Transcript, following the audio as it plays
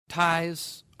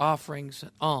tithes, offerings,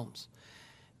 and alms.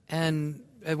 And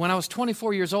when I was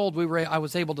 24 years old, I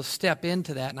was able to step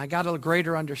into that, and I got a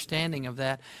greater understanding of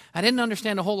that. I didn't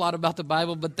understand a whole lot about the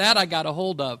Bible, but that I got a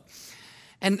hold of.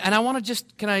 And I want to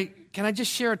just, can I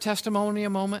just share a testimony a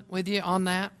moment with you on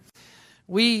that?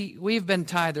 We've been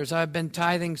tithers. I've been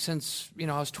tithing since, I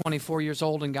was 24 years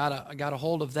old and got a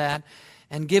hold of that,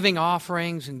 and giving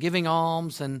offerings and giving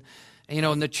alms, and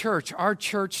in the church, our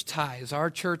church tithes. Our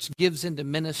church gives into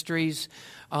ministries.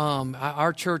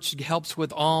 Our church helps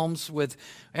with alms, with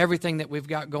everything that we've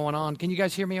got going on. Can you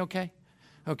guys hear me okay?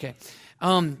 Okay.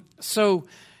 So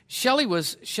Shelley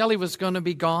was going to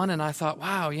be gone, and I thought,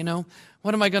 wow,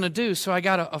 what am I going to do? So I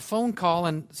got a phone call,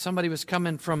 and somebody was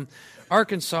coming from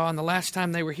Arkansas, and the last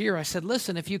time they were here, I said,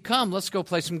 listen, if you come, let's go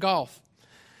play some golf.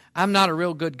 I'm not a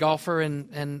real good golfer,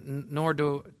 and nor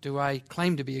do I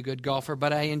claim to be a good golfer,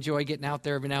 but I enjoy getting out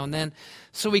there every now and then.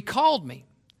 So he called me,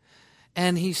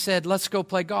 and he said, let's go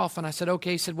play golf. And I said,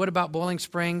 okay. He said, what about Boiling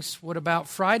Springs? What about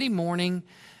Friday morning?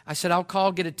 I said, I'll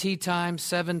call, get a tee time,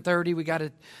 7:30. We got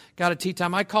a tee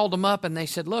time. I called them up, and they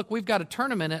said, look, we've got a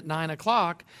tournament at 9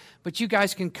 o'clock, but you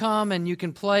guys can come, and you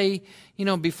can play,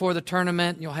 before the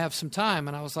tournament, and you'll have some time.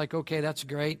 And I was like, okay, that's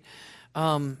great.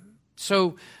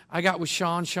 So I got with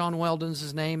Sean. Sean Weldon's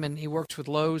his name, and he works with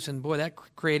Lowe's. And boy, that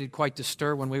created quite the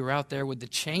stir when we were out there with the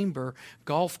Chamber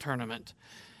Golf Tournament.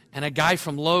 And a guy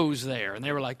from Lowe's there. And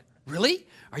they were like, really?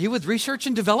 Are you with research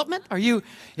and development?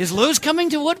 Is Lowe's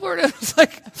coming to Woodward? It was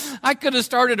like, I could have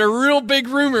started a real big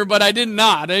rumor, but I did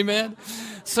not. Amen.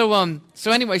 So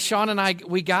anyway, Sean and I,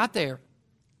 we got there.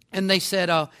 And they said,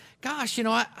 gosh,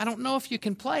 I don't know if you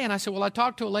can play. And I said, well, I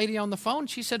talked to a lady on the phone.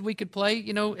 She said we could play,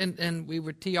 and we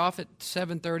would tee off at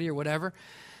 7:30 or whatever.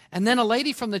 And then a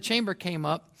lady from the chamber came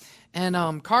up,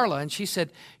 and Carla, and she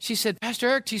said, Pastor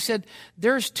Eric, she said,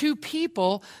 there's two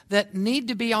people that need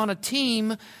to be on a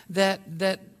team that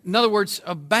in other words,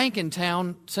 a bank in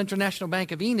town, Central National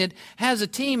Bank of Enid, has a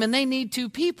team, and they need two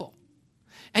people.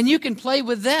 And you can play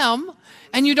with them,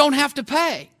 and you don't have to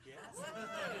pay.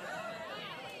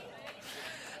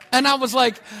 And I was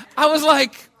like,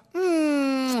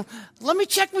 let me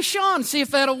check with Sean, see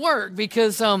if that'll work,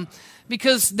 because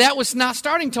that was not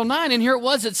starting till 9, and here it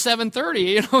was at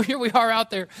 7:30. Here we are out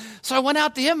there. So I went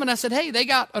out to him and I said, hey, they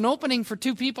got an opening for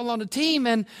two people on a team,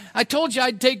 and I told you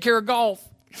I'd take care of golf.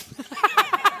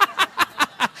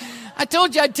 I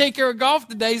told you I'd take care of golf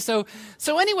today. So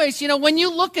anyways, when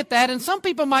you look at that, and some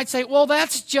people might say, well,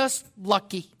 that's just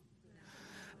lucky.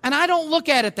 And I don't look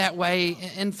at it that way.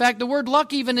 In fact, the word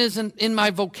luck even isn't in my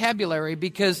vocabulary,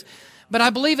 but I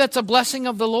believe that's a blessing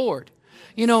of the Lord.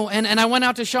 And I went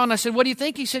out to Sean and I said, what do you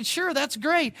think? He said, sure, that's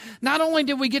great. Not only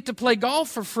did we get to play golf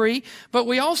for free, but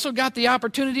we also got the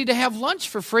opportunity to have lunch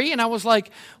for free. And I was like,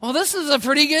 well, this is a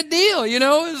pretty good deal.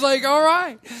 It's like, all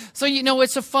right. So,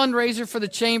 it's a fundraiser for the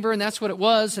chamber, and that's what it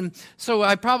was. And so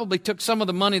I probably took some of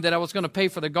the money that I was going to pay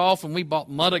for the golf, and we bought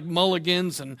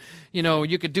mulligans, and,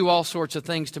 you could do all sorts of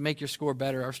things to make your score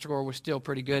better. Our score was still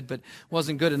pretty good, but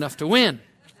wasn't good enough to win.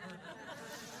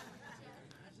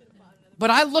 But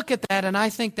I look at that, and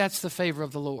I think that's the favor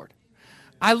of the Lord.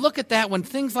 I look at that when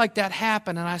things like that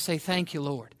happen, and I say, thank you,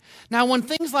 Lord. Now, when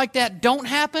things like that don't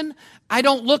happen, I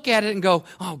don't look at it and go,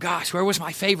 oh, gosh, where was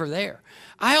my favor there?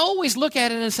 I always look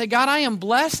at it and say, God, I am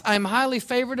blessed. I am highly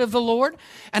favored of the Lord,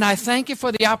 and I thank you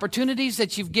for the opportunities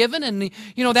that you've given. And,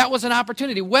 that was an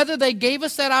opportunity. Whether they gave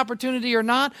us that opportunity or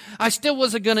not, I still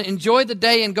was going to enjoy the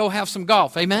day and go have some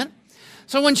golf. Amen?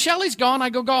 So when Shelley's gone,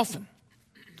 I go golfing.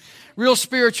 Real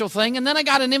spiritual thing. And then I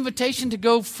got an invitation to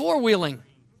go four-wheeling.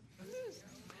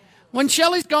 When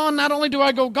Shelley's gone, not only do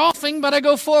I go golfing, but I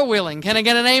go four-wheeling. Can I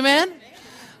get an amen?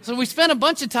 So we spent a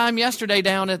bunch of time yesterday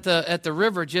down at the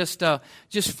river just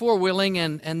four-wheeling,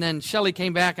 and then Shelley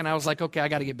came back, and I was like, okay, I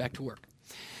got to get back to work.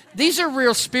 These are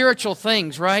real spiritual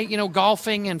things, right?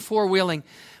 Golfing and four-wheeling.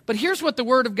 But here's what the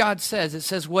Word of God says. It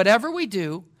says, whatever we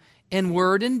do in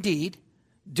word and deed,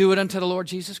 do it unto the Lord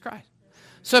Jesus Christ.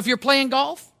 So if you're playing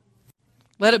golf,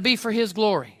 let it be for His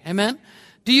glory. Amen?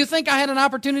 Do you think I had an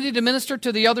opportunity to minister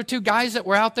to the other two guys that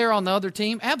were out there on the other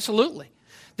team? Absolutely.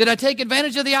 Did I take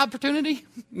advantage of the opportunity?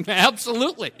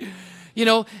 Absolutely.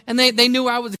 And they knew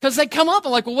I was, because they come up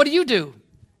and like, well, what do you do?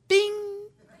 Bing.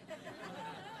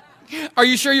 Are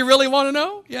you sure you really want to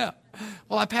know? Yeah.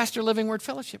 Well, I pastor Living Word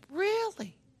Fellowship.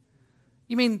 Really?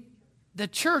 You mean the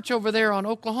church over there on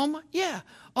Oklahoma? Yeah.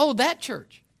 Oh, that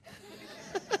church.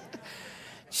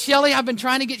 Shelley, I've been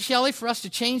trying to get Shelley for us to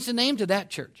change the name to that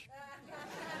church.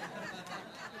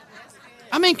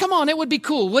 I mean, come on, it would be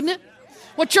cool, wouldn't it?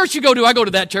 What church you go to? I go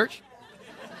to that church.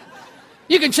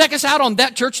 You can check us out on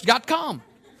thatchurch.com.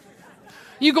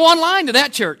 You go online to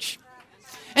that church.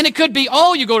 And it could be,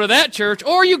 oh, you go to that church,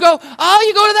 or you go to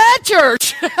that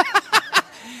church.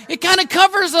 It kind of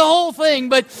covers the whole thing,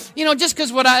 but, just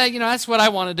because that's what I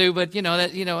want to do, but,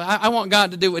 I want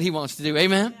God to do what he wants to do.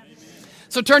 Amen?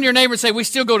 So turn to your neighbor and say, we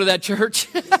still go to that church.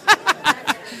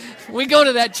 We go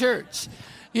to that church,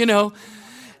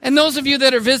 And those of you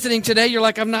that are visiting today, you're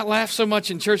like, I've not laughed so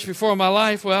much in church before in my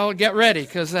life. Well, get ready,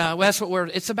 because that's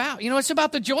what it's about. It's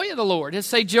about the joy of the Lord. Just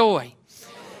say joy.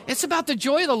 It's about the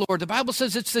joy of the Lord. The Bible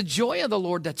says it's the joy of the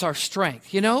Lord that's our strength,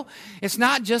 It's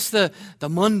not just the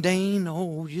mundane,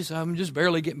 I'm just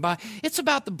barely getting by. It's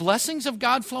about the blessings of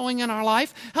God flowing in our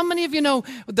life. How many of you know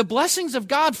the blessings of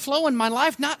God flow in my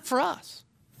life, not for us?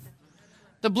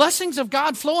 The blessings of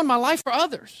God flow in my life for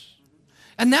others.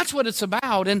 And that's what it's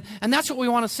about, and that's what we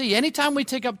want to see. Anytime we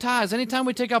take up tithes, anytime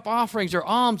we take up offerings or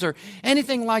alms or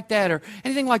anything like that,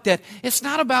 it's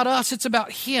not about us, it's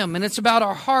about him, and it's about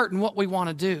our heart and what we want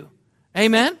to do.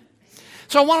 Amen?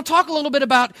 So I want to talk a little bit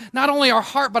about not only our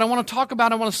heart, but I want to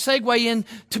segue in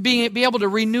to be able to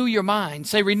renew your mind.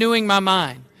 Say, renewing my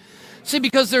mind. See,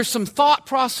 because there's some thought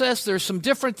process, there's some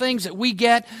different things that we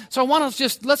get. So I want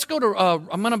to let's go to,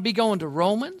 I'm going to be going to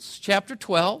Romans chapter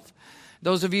 12.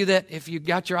 Those of you that, if you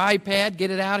got your iPad, get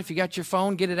it out. If you got your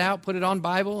phone, get it out, put it on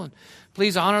Bible, and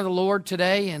please honor the Lord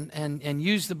today and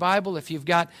use the Bible. If you've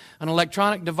got an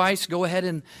electronic device, go ahead,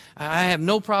 and I have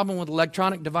no problem with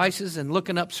electronic devices and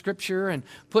looking up Scripture and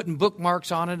putting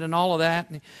bookmarks on it and all of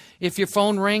that. If your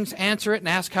phone rings, answer it and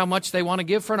ask how much they want to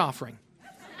give for an offering.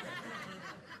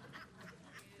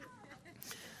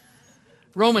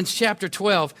 Romans chapter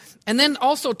 12. And then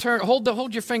also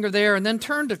hold your finger there, and then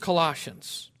turn to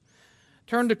Colossians.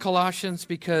 Turn to Colossians,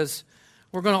 because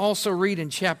we're going to also read in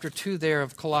chapter 2 there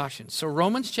of Colossians. So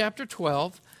Romans chapter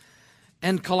 12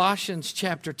 and Colossians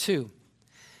chapter 2.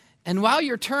 And while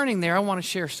you're turning there, I want to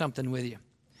share something with you.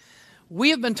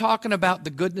 We have been talking about the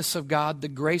goodness of God, the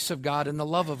grace of God, and the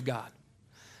love of God.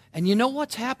 And you know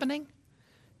what's happening?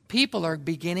 People are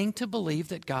beginning to believe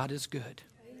that God is good.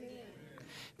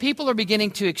 People are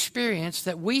beginning to experience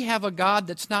that we have a God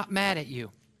that's not mad at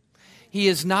you. He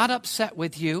is not upset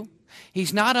with you.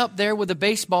 He's not up there with a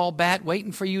baseball bat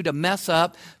waiting for you to mess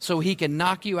up so he can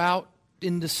knock you out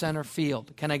into center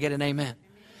field. Can I get an amen?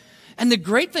 And the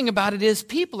great thing about it is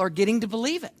people are getting to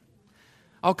believe it.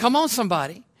 Oh, come on,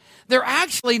 somebody. They're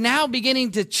actually now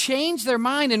beginning to change their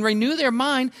mind and renew their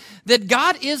mind that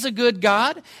God is a good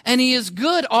God, and He is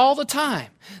good all the time.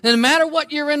 No matter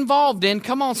what you're involved in,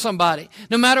 come on, somebody.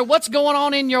 No matter what's going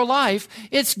on in your life,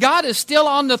 God is still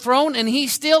on the throne, and He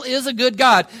still is a good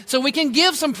God. So we can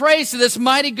give some praise to this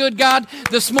mighty good God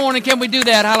this morning. Can we do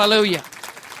that? Hallelujah.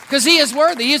 Because He is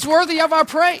worthy. He is worthy of our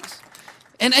praise.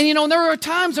 And there were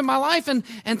times in my life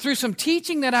and through some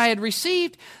teaching that I had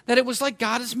received that it was like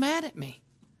God is mad at me.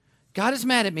 God is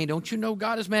mad at me. Don't you know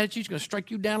God is mad at you? He's going to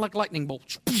strike you down like lightning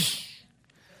bolts.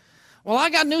 Well, I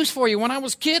got news for you. When I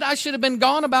was a kid, I should have been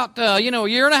gone about, a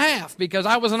year and a half because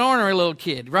I was an ornery little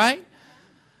kid, right?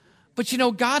 But,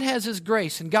 God has His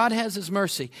grace and God has His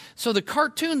mercy. So the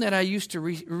cartoon that I used to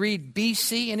read,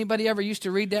 BC, anybody ever used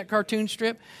to read that cartoon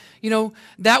strip?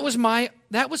 That was my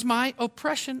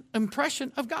impression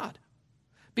of God,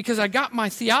 because I got my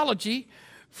theology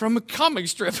from a comic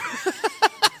strip.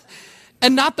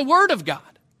 And not the Word of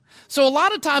God. So a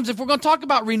lot of times, if we're going to talk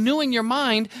about renewing your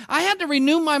mind, I had to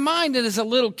renew my mind as a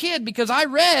little kid, because I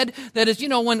read that it's,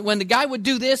 when the guy would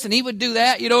do this and he would do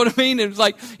that, you know what I mean? It was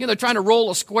like, they're trying to roll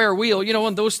a square wheel,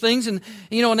 and those things, and,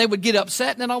 and they would get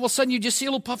upset, and then all of a sudden you just see a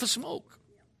little puff of smoke.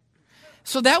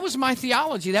 So that was my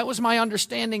theology. That was my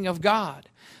understanding of God.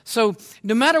 So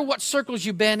no matter what circles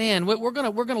you've been in, we're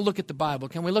going to look at the Bible.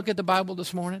 Can we look at the Bible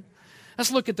this morning? Let's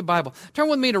look at the Bible. Turn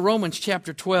with me to Romans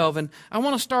chapter 12, and I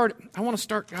want to start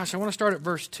at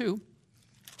verse 2,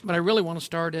 but I really want to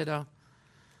start at, I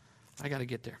got to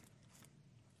get there.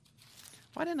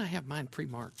 Why didn't I have mine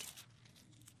pre-marked?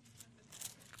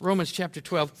 Romans chapter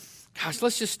 12. Gosh,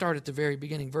 let's just start at the very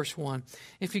beginning, verse 1.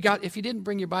 If you didn't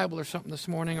bring your Bible or something this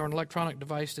morning, or an electronic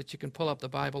device that you can pull up the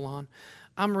Bible on,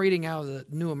 I'm reading out of the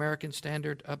New American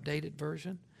Standard Updated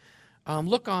Version.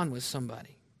 Look on with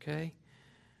somebody, okay?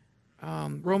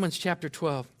 Romans chapter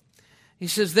 12. He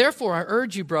says, "Therefore I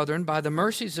urge you, brethren, by the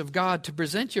mercies of God, to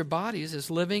present your bodies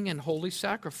as living and holy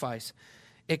sacrifice,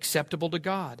 acceptable to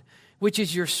God, which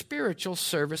is your spiritual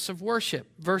service of worship."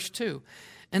 Verse 2.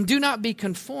 "And do not be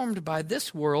conformed by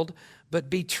this world,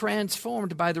 but be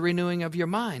transformed by the renewing of your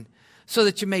mind, so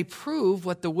that you may prove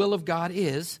what the will of God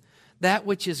is, that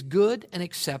which is good and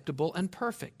acceptable and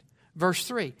perfect." Verse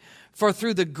 3. "For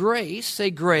through the grace," say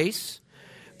grace,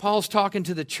 Paul's talking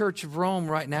to the church of Rome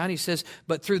right now, and he says,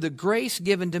 but through the grace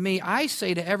given to me, I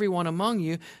say to everyone among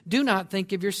you, do not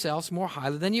think of yourselves more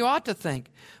highly than you ought to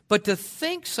think, but to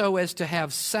think so as to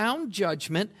have sound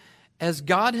judgment, as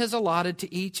God has allotted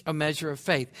to each a measure of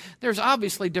faith. There's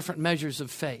obviously different measures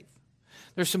of faith.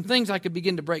 There's some things I could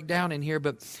begin to break down in here,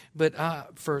 but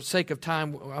for sake of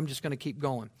time, I'm just going to keep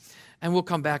going. And we'll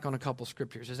come back on a couple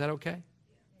scriptures. Is that okay?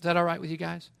 Is that all right with you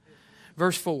guys?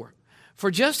 Verse 4. For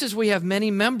just as we have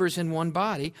many members in one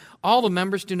body, all the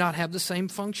members do not have the same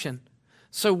function.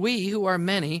 So we, who are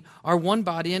many, are one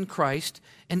body in Christ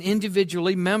and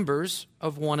individually members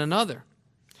of one another.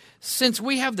 Since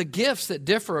we have the gifts that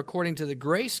differ according to the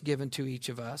grace given to each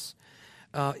of us,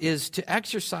 is to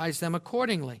exercise them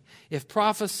accordingly. If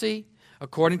prophecy,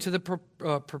 according to the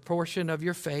proportion of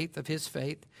your faith, of his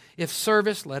faith. If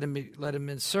service, let him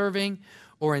in serving,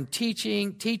 or in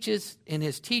teaching, teaches in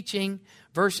his teaching.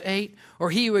 Verse 8, or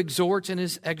he who exhorts in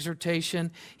his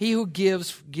exhortation, he who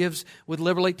gives with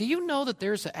liberally. Do you know that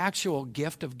there's an actual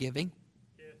gift of giving?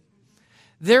 Yes.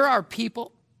 There are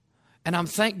people, and I'm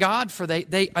thank God for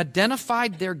they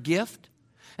identified their gift.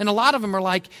 And a lot of them are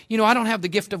like, I don't have the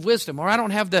gift of wisdom, or I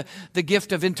don't have the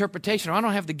gift of interpretation, or I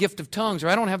don't have the gift of tongues, or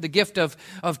I don't have the gift of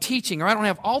teaching, or I don't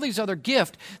have all these other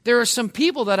gifts. There are some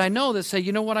people that I know that say,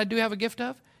 you know what I do have a gift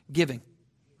of? Giving.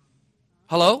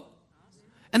 Hello?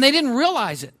 And they didn't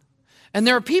realize it. And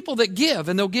there are people that give,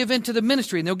 and they'll give into the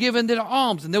ministry, and they'll give into the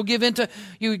alms, and they'll give into,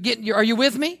 are you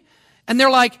with me? And they're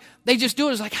like, they just do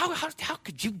it. It's like, how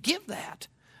could you give that?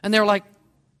 And they're like,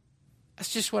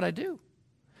 that's just what I do.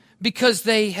 Because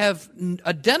they have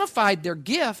identified their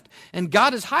gift, and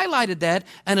God has highlighted that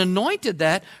and anointed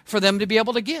that for them to be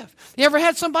able to give. You ever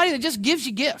had somebody that just gives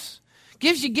you gifts?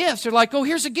 Gives you gifts. They're like, oh,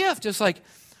 here's a gift. It's like,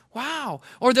 wow.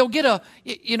 Or they'll get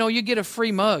you get a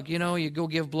free mug. You go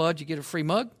give blood, you get a free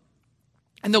mug.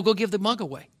 And they'll go give the mug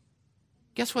away.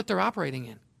 Guess what they're operating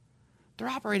in? They're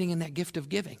operating in that gift of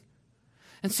giving.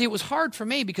 And see, it was hard for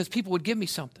me because people would give me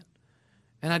something.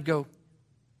 And I'd go,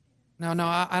 no,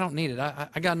 I don't need it.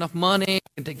 I got enough money. I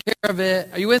can take care of it.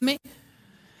 Are you with me?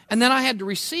 And then I had to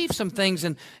receive some things,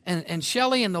 and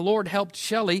Shelley and the Lord helped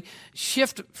Shelley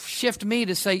shift me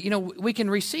to say, we can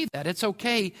receive that. It's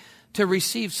okay to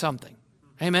receive something.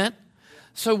 Amen?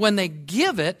 So when they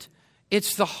give it,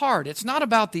 it's the heart. It's not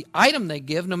about the item they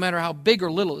give, no matter how big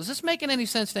or little. Is this making any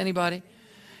sense to anybody?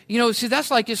 See, that's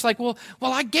like, it's like, well,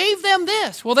 I gave them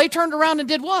this. Well, they turned around and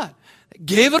did what?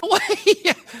 Gave it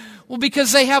away. Well,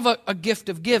 because they have a gift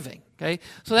of giving. Okay,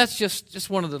 so that's just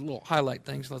one of the little highlight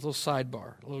things, a little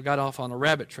sidebar. Got off on a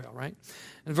rabbit trail, right?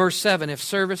 In verse 7, if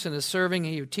service and is serving,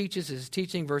 he who teaches is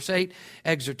teaching. Verse 8,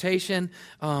 exhortation,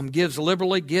 gives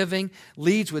liberally, giving,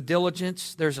 leads with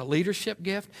diligence. There's a leadership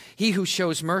gift. He who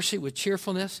shows mercy with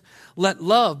cheerfulness. Let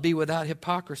love be without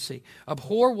hypocrisy.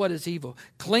 Abhor what is evil.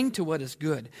 Cling to what is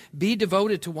good. Be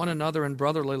devoted to one another in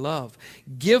brotherly love.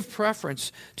 Give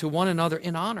preference to one another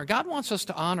in honor. God wants us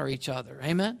to honor each other.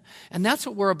 Amen? And that's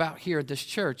what we're about here at this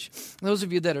church. Those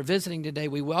of you that are visiting today,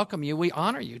 we welcome you. We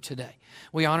honor you today.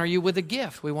 We honor you with a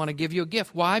gift. We want to give you a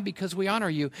gift. Why? Because we honor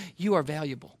you. You are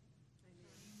valuable.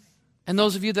 And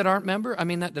those of you that aren't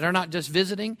that are not just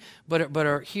visiting, but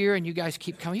are here, and you guys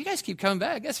keep coming. You guys keep coming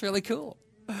back. That's really cool.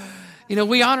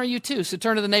 We honor you too. So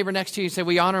turn to the neighbor next to you and say,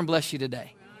 we honor and bless you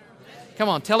today. Come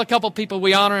on, tell a couple people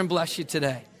we honor and bless you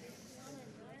today.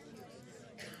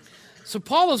 So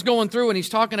Paul is going through and he's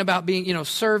talking about being,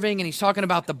 serving, and he's talking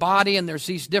about the body, and there's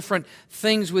these different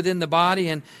things within the body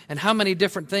and how many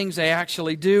different things they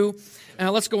actually do.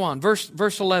 Let's go on.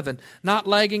 Verse 11, not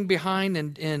lagging behind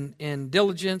in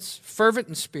diligence, fervent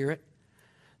in spirit,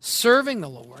 serving the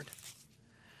Lord,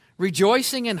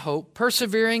 rejoicing in hope,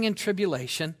 persevering in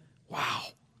tribulation. Wow.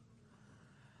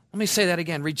 Let me say that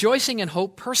again. Rejoicing in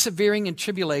hope, persevering in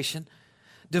tribulation,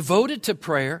 devoted to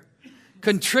prayer,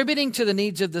 contributing to the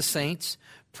needs of the saints,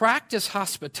 practice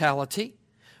hospitality.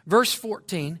 Verse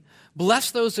 14, bless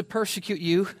those that persecute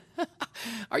you.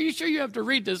 Are you sure you have to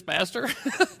read this, Pastor?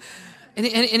 and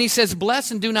he says, bless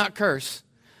and do not curse.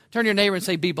 Turn to your neighbor and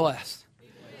say, be blessed.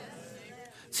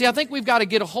 See, I think we've got to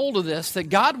get a hold of this, that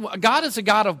God is a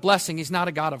God of blessing. He's not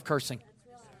a God of cursing.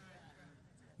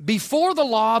 Before the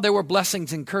law, there were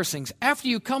blessings and cursings. After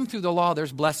you come through the law,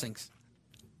 there's blessings.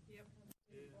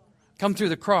 Come through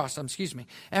the cross,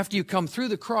 After you come through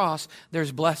the cross,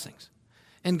 there's blessings.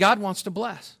 And God wants to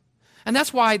bless. And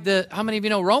that's why how many of you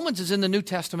know Romans is in the New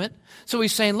Testament? So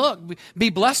he's saying, look,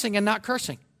 be blessing and not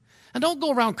cursing. And don't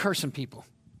go around cursing people.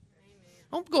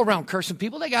 Don't go around cursing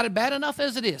people. They got it bad enough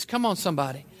as it is. Come on,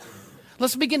 somebody.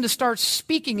 Let's begin to start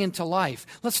speaking into life.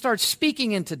 Let's start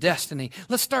speaking into destiny.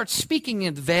 Let's start speaking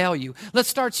into value. Let's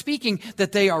start speaking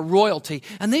that they are royalty.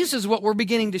 And this is what we're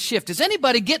beginning to shift. Is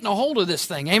anybody getting a hold of this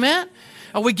thing? Amen?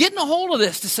 Are we getting a hold of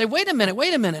this to say, wait a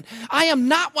minute. I am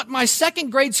not what my second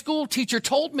grade school teacher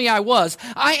told me I was.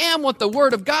 I am what the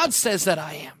Word of God says that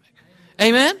I am.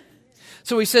 Amen?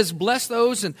 So he says, bless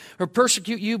those who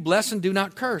persecute you, bless and do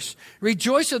not curse.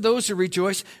 Rejoice with those who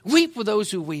rejoice, weep with those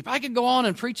who weep. I could go on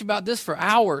and preach about this for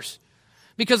hours.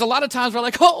 Because a lot of times we're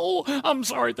like, oh, I'm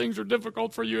sorry things are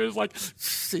difficult for you. It's like,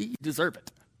 see, you deserve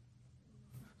it.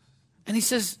 And he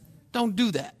says, don't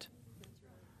do that.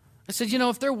 I said,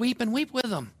 if they're weeping, weep with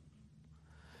them.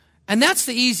 And that's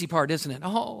the easy part, isn't it?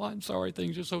 Oh, I'm sorry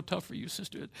things are so tough for you,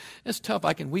 sister. It's tough.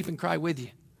 I can weep and cry with you.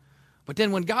 But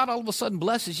then when God all of a sudden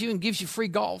blesses you and gives you free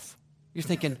golf, you're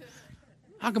thinking,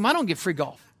 how come I don't get free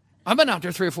golf? I've been out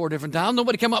there 3 or 4 different times.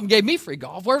 Nobody came up and gave me free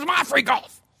golf. Where's my free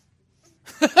golf?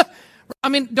 I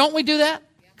mean, don't we do that?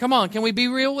 Come on, can we be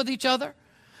real with each other?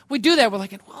 We do that. We're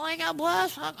like, well, I got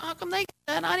blessed. How come they get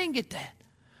that and I didn't get that?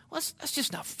 Well, that's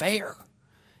just not fair.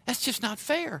 That's just not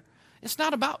fair. It's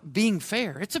not about being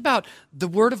fair. It's about the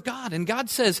Word of God. And God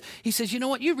says, He says, you know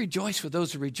what? You rejoice with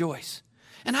those who rejoice.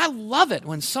 And I love it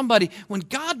when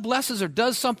God blesses or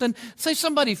does something, say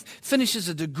somebody finishes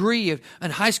a degree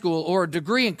in high school or a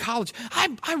degree in college,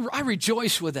 I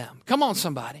rejoice with them. Come on,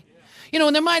 somebody.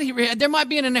 And there might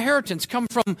be an inheritance come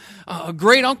from a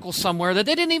great uncle somewhere that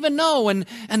they didn't even know, and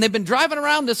they've been driving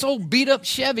around this old beat-up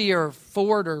Chevy or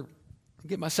Ford or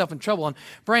get myself in trouble on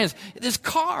brands, this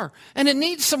car, and it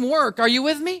needs some work. Are you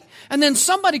with me? And then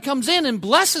somebody comes in and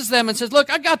blesses them and says,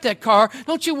 look, I got that car.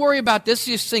 Don't you worry about this,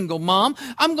 you single mom.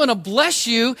 I'm going to bless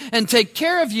you and take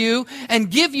care of you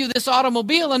and give you this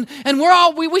automobile. And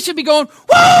we should be going,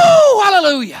 woo,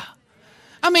 hallelujah.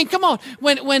 I mean, come on.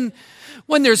 When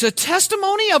there's a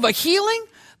testimony of a healing,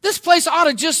 this place ought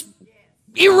to just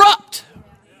erupt.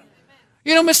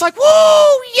 It's like,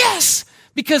 woo, yes.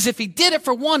 Because if He did it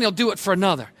for one, He'll do it for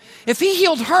another. If He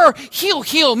healed her, He'll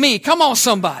heal me. Come on,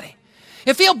 somebody.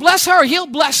 If He'll bless her, He'll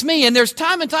bless me. And there's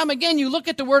time and time again, you look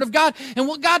at the Word of God, and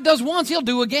what God does once, He'll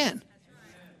do again.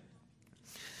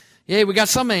 Yeah, we got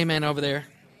some amen over there.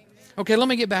 Okay, let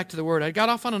me get back to the Word. I got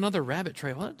off on another rabbit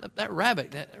trail. That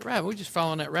rabbit, we're just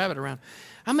following that rabbit around.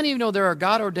 How many of you know there are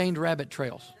God-ordained rabbit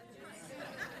trails?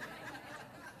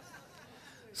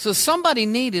 So somebody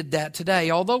needed that today.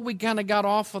 Although we kind of got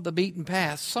off of the beaten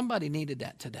path, somebody needed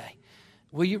that today.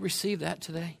 Will you receive that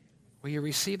today? Will you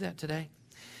receive that today?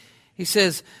 He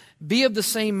says, be of the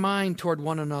same mind toward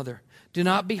one another. Do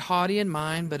not be haughty in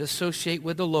mind, but associate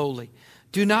with the lowly.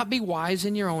 Do not be wise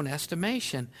in your own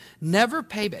estimation. Never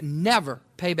pay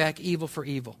back evil for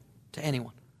evil to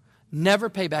anyone. Never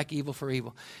pay back evil for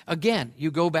evil. Again,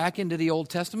 you go back into the Old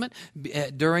Testament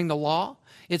during the law.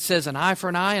 It says an eye for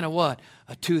an eye and a what?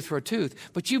 A tooth for a tooth.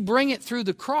 But you bring it through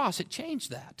the cross, it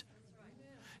changed that.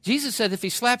 Jesus said if He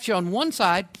slaps you on one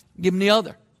side, give Him the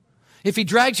other. If He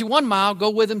drags you 1 mile, go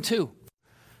with Him 2.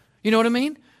 You know what I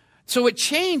mean? So it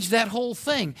changed that whole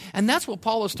thing. And that's what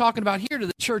Paul is talking about here to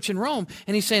the church in Rome.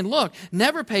 And he's saying, look,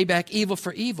 never pay back evil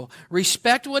for evil.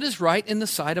 Respect what is right in the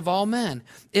sight of all men.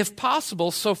 If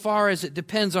possible, so far as it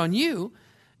depends on you,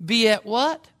 be at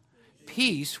what?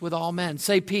 Peace with all men.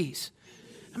 Say peace.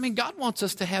 I mean, God wants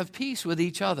us to have peace with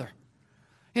each other.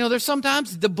 There's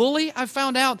sometimes the bully, I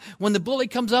found out, when the bully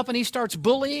comes up and he starts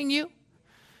bullying you,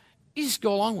 you just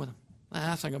go along with him.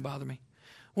 That's not going to bother me.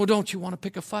 Well, don't you want to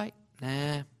pick a fight?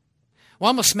 Nah. Well,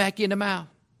 I'm going to smack you in the mouth.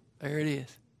 There it is.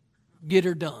 Get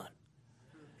her done.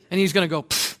 And he's going to go,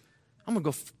 I'm going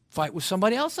to go fight with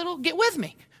somebody else that'll get with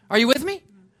me. Are you with me?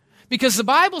 Because the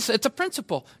Bible says, it's a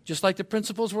principle, just like the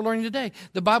principles we're learning today.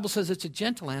 The Bible says it's a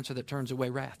gentle answer that turns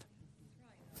away wrath.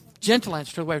 Gentle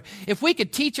answer to the way. If we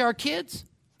could teach our kids,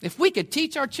 if we could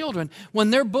teach our children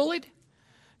when they're bullied,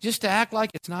 just to act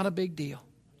like it's not a big deal.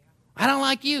 I don't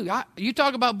like you. You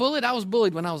talk about bullied. I was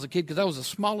bullied when I was a kid because I was the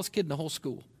smallest kid in the whole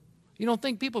school. You don't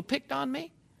think people picked on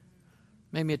me?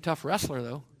 Made me a tough wrestler,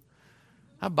 though.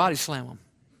 I'd body slam them.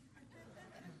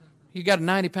 You got a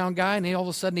 90-pound guy, and all of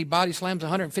a sudden he body slams a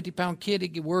 150-pound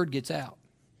kid, word gets out.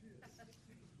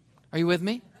 Are you with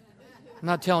me? I'm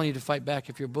not telling you to fight back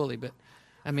if you're bullied, but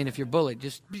if you're bullied,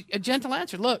 just a gentle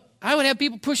answer. Look, I would have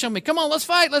people push on me. Come on, let's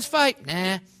fight.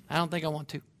 Nah, I don't think I want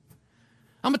to.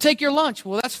 I'm going to take your lunch.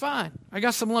 Well, that's fine. I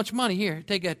got some lunch money here.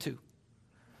 Take that too.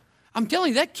 I'm telling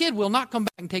you, that kid will not come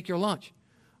back and take your lunch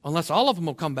unless all of them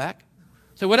will come back.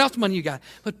 So what else money you got?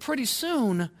 But pretty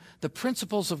soon, the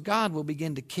principles of God will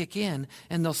begin to kick in,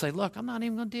 and they'll say, look, I'm not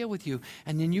even going to deal with you.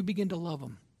 And then you begin to love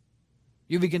them.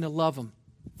 You begin to love them.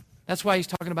 That's why he's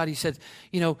talking about, he said,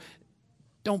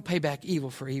 Don't pay back evil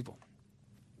for evil.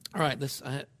 All right, that's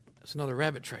another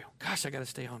rabbit trail. Gosh, I got to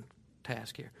stay on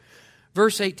task here.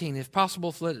 Verse 18, if possible,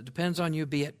 if it depends on you,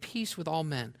 be at peace with all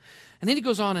men. And then he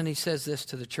goes on and he says this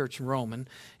to the church in Rome, and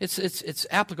it's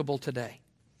applicable today.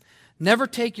 Never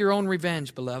take your own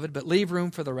revenge, beloved, but leave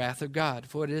room for the wrath of God.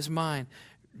 For it is mine.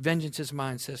 Vengeance is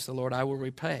mine, says the Lord. I will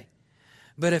repay.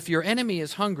 But if your enemy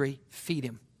is hungry, feed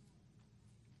him.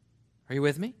 Are you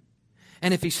with me?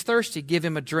 And if he's thirsty, give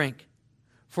him a drink.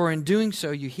 For in doing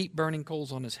so, you heap burning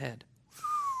coals on his head.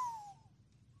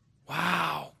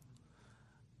 Wow.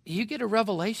 You get a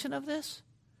revelation of this?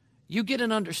 You get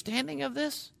an understanding of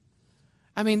this?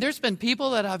 I mean, there's been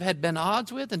people that I've had been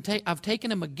odds with, and I've taken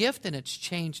them a gift, and it's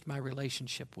changed my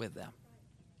relationship with them.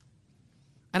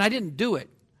 And I didn't do it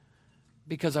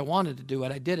because I wanted to do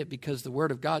it. I did it because the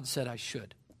Word of God said I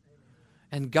should.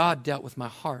 And God dealt with my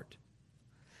heart.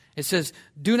 It says,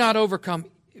 do not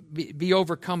be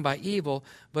overcome by evil,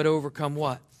 but overcome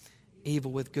what?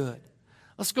 Evil with good.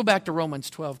 Let's go back to Romans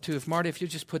 12:2. If you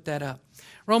just put that up.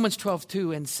 Romans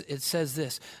 12:2, and it says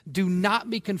this, do not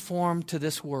be conformed to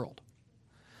this world.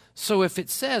 So if it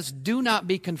says, do not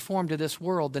be conformed to this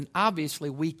world, then obviously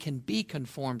we can be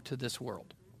conformed to this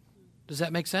world. Does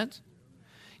that make sense?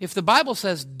 If the Bible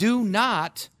says, do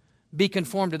not be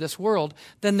conformed to this world,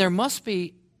 then there must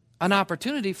be an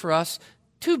opportunity for us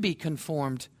to be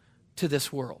conformed to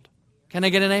this world. Can I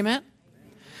get an amen?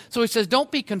 So he says,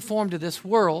 don't be conformed to this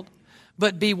world,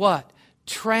 but be what?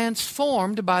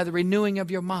 Transformed by the renewing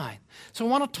of your mind. So I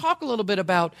want to talk a little bit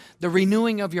about the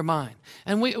renewing of your mind.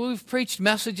 And we've preached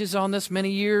messages on this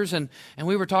many years, and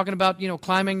we were talking about,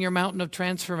 climbing your mountain of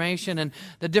transformation and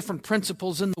the different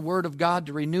principles in the Word of God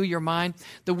to renew your mind.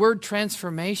 The word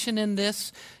transformation in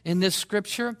this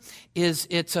scripture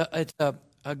it's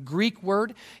a Greek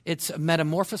word. It's a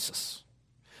metamorphosis.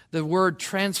 The word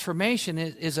transformation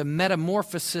is a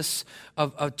metamorphosis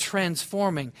of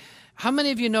transforming. How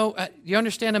many of you know, you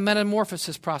understand a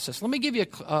metamorphosis process? Let me give you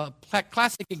a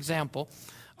classic example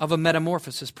of a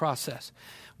metamorphosis process.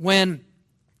 When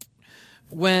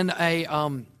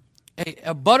a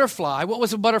butterfly, what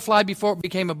was a butterfly before it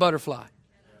became a butterfly?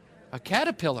 A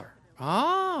caterpillar.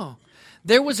 Oh.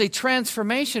 There was a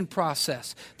transformation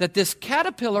process that this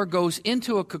caterpillar goes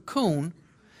into a cocoon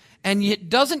and it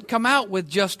doesn't come out with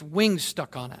just wings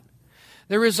stuck on it.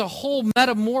 There is a whole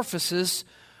metamorphosis,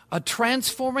 a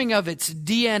transforming of its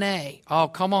DNA. Oh,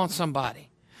 come on, somebody.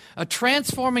 A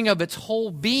transforming of its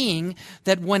whole being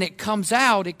that when it comes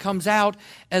out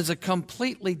as a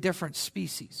completely different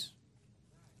species.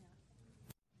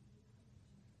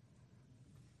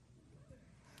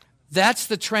 That's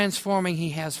the transforming He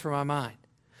has for my mind.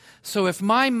 So if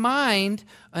my mind,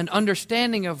 an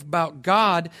understanding about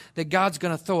God, that God's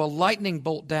going to throw a lightning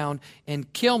bolt down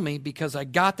and kill me because I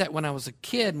got that when I was a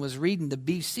kid and was reading the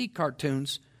BC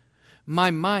cartoons,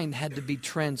 my mind had to be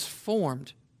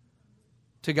transformed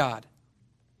to God.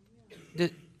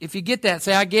 If you get that,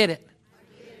 say, I get it.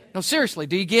 No, seriously,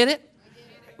 do you get it?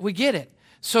 We get it.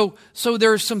 So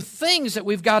there are some things that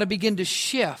we've got to begin to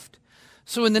shift.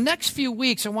 So in the next few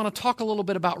weeks, I want to talk a little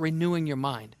bit about renewing your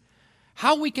mind.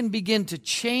 How we can begin to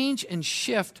change and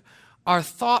shift our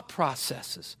thought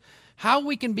processes. How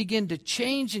we can begin to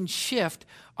change and shift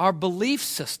our belief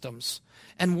systems.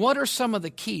 And what are some of the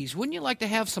keys? Wouldn't you like to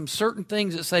have some certain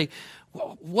things that say,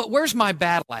 where's my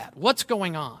battle at? What's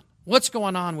going on? What's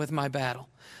going on with my battle?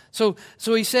 So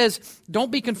he says,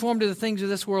 don't be conformed to the things of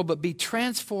this world, but be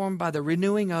transformed by the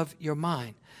renewing of your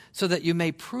mind, so that you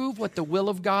may prove what the will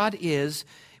of God is,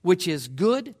 which is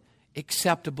good,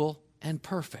 acceptable, and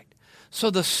perfect. So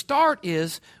the start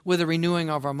is with a renewing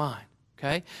of our mind.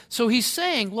 Okay? So he's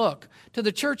saying, look, to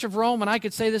the Church of Rome, and I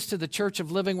could say this to the Church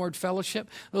of Living Word Fellowship,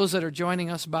 those that are joining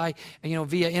us by,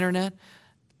 via internet,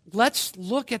 let's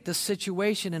look at the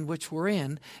situation in which we're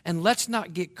in, and let's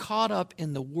not get caught up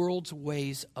in the world's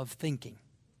ways of thinking.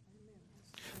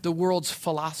 The world's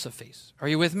philosophies. Are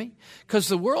you with me? Because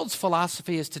the world's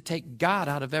philosophy is to take God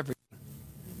out of everything.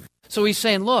 So he's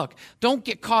saying, look, don't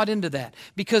get caught into that.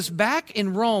 Because back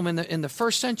in Rome, in the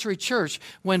first century church,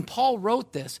 when Paul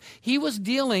wrote this, he was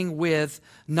dealing with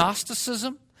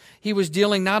Gnosticism. He was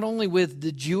dealing not only with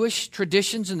the Jewish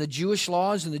traditions and the Jewish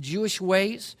laws and the Jewish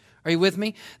ways. Are you with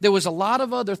me? There was a lot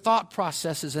of other thought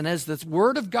processes, and as the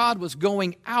Word of God was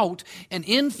going out and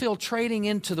infiltrating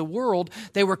into the world,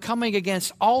 they were coming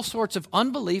against all sorts of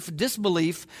unbelief,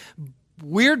 disbelief,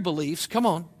 weird beliefs,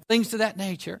 things to that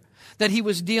nature, that he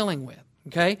was dealing with.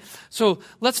 Okay? So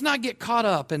let's not get caught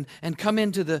up and come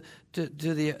into the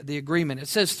agreement. It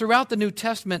says throughout the New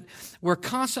Testament, we're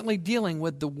constantly dealing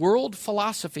with the world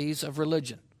philosophies of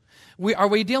religion. Are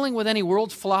we dealing with any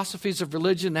world philosophies of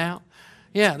religion now?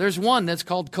 Yeah, there's one that's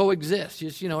called coexist.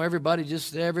 Just, everybody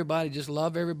just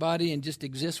love everybody and just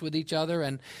exist with each other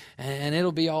and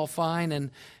it'll be all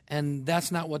fine. And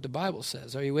that's not what the Bible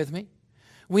says. Are you with me?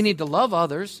 We need to love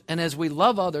others, and as we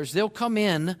love others, they'll come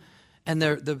in and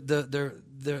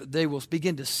they will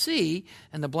begin to see,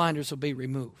 and the blinders will be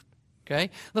removed. Okay?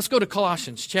 Let's go to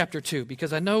Colossians chapter 2,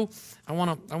 because I know I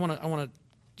want to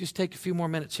just take a few more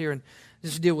minutes here and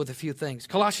just deal with a few things.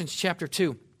 Colossians chapter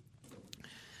 2.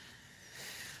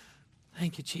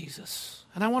 Thank you, Jesus.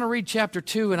 And I want to read chapter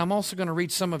 2, and I'm also going to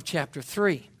read some of chapter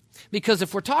 3. Because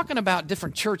if we're talking about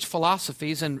different church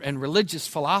philosophies and religious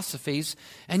philosophies,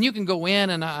 and you can go in,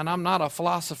 and I'm not a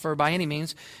philosopher by any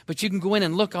means, but you can go in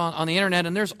and look on the internet,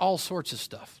 and there's all sorts of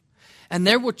stuff. And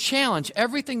there will challenge,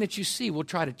 everything that you see will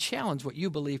try to challenge what you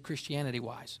believe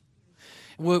Christianity-wise.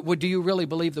 Do you really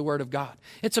believe the Word of God?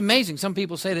 It's amazing. Some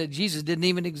people say that Jesus didn't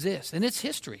even exist, and it's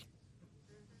history.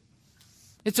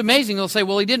 It's amazing. They'll say,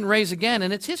 well, he didn't rise again,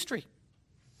 and it's history.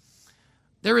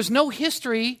 There is no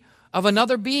history of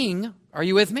another being, are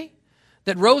you with me,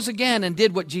 that rose again and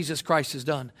did what Jesus Christ has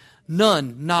done.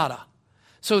 None, nada.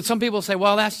 So some people say,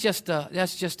 well, that's just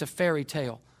a fairy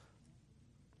tale.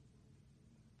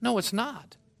 No, it's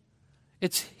not.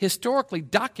 It's historically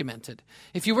documented.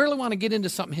 If you really want to get into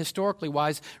something historically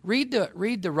wise, read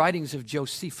the writings of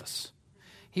Josephus.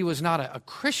 He was not a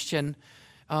Christian,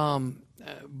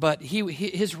 but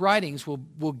his writings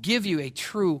will give you a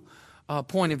true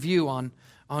point of view on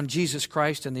Jesus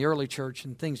Christ and the early church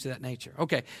and things of that nature.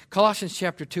 Okay, Colossians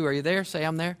chapter 2. Are you there? Say,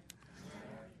 I'm there.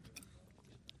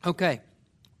 Okay.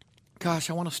 Gosh,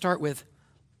 I want to start with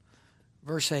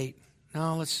verse 8.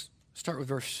 No, let's start with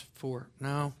verse 4.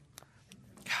 No.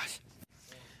 Gosh,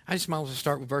 I just might as well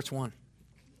start with verse 1.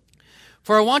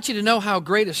 For I want you to know how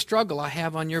great a struggle I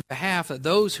have on your behalf of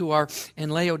those who are in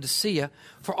Laodicea,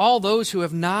 for all those who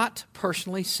have not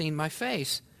personally seen my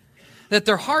face, that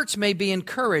their hearts may be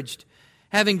encouraged,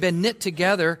 having been knit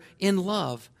together in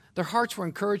love. Their hearts were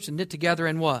encouraged and knit together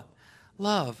in what?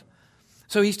 Love.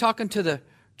 So he's talking to the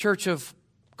church of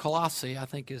Colossae, I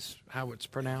think is how it's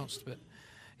pronounced. But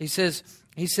he says,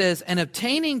 and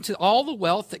obtaining to all the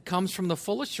wealth that comes from the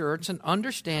full assurance and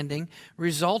understanding,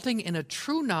 resulting in a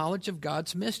true knowledge of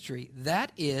God's mystery,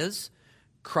 that is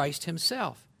Christ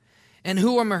himself, and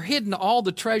who are hidden all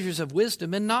the treasures of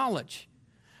wisdom and knowledge.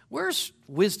 Where's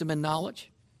wisdom and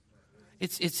knowledge?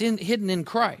 It's hidden in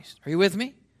Christ. Are you with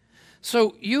me?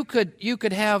 So you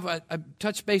could have, I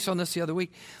touched base on this the other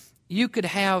week, you could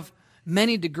have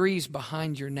many degrees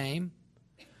behind your name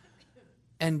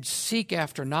and seek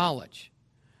after knowledge.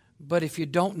 But if you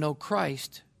don't know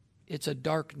Christ, it's a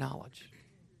dark knowledge.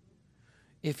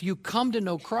 If you come to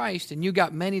know Christ and you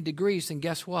got many degrees, then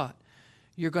guess what?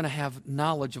 You're going to have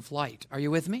knowledge of light. Are you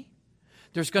with me?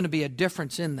 There's going to be a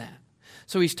difference in that.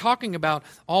 So he's talking about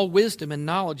all wisdom and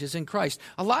knowledge is in Christ.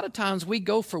 A lot of times we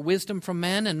go for wisdom from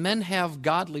men, and men have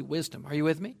godly wisdom. Are you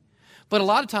with me? But a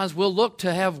lot of times we'll look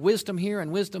to have wisdom here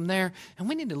and wisdom there, and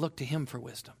we need to look to him for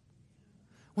wisdom.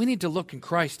 We need to look in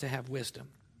Christ to have wisdom.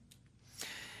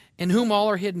 In whom all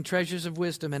are hidden treasures of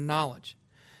wisdom and knowledge.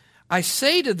 I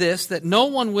say to this that no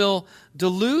one will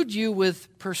delude you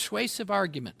with persuasive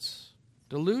arguments.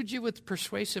 Delude you with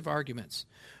persuasive arguments.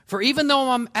 For even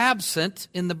though I'm absent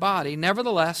in the body,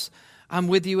 nevertheless, I'm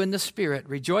with you in the Spirit,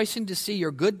 rejoicing to see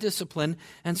your good discipline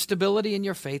and stability in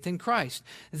your faith in Christ.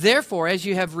 Therefore, as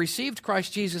you have received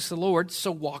Christ Jesus the Lord,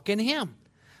 so walk in him.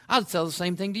 I'll tell the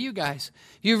same thing to you guys.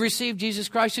 You've received Jesus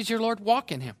Christ as your Lord,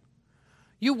 walk in him.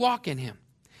 You walk in him.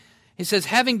 He says,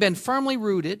 having been firmly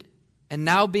rooted and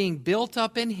now being built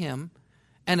up in him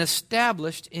and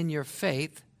established in your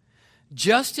faith,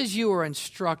 just as you are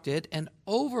instructed and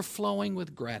overflowing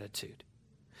with gratitude.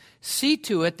 See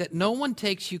to it that no one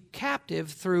takes you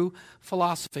captive through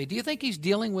philosophy. Do you think he's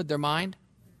dealing with their mind?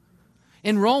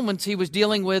 In Romans, he was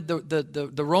dealing with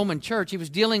the Roman church. He was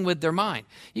dealing with their mind.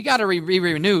 You got to be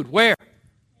renewed. Where?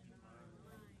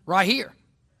 Right here.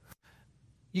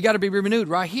 You got to be renewed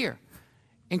right here.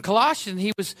 In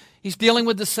Colossians, he's dealing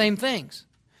with the same things.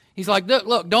 He's like,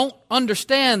 look, don't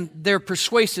understand their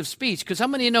persuasive speech. Because how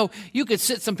many of you know you could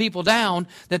sit some people down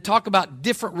that talk about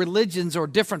different religions or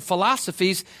different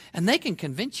philosophies, and they can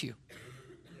convince you.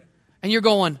 And you're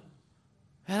going,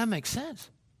 man, that makes sense.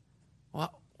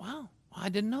 Well, wow, I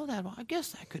didn't know that. Well, I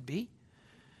guess that could be.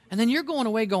 And then you're going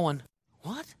away going,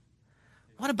 what?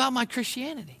 What about my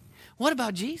Christianity? What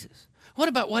about Jesus? What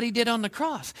about what he did on the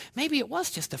cross? Maybe it was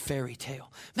just a fairy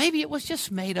tale. Maybe it was just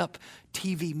made up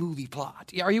TV movie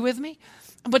plot. Are you with me?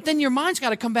 But then your mind's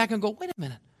got to come back and go, wait a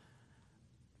minute.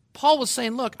 Paul was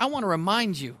saying, look, I want to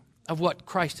remind you of what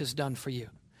Christ has done for you.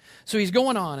 So he's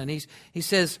going on and he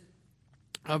says,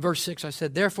 Verse 6, I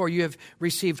said, therefore you have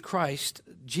received Christ,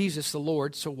 Jesus the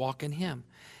Lord, so walk in him.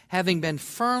 Having been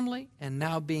firmly and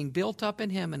now being built up in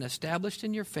him and established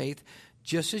in your faith,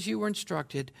 just as you were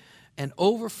instructed, and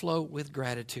overflow with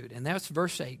gratitude. And that's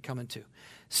verse 8 coming to.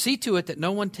 See to it that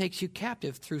no one takes you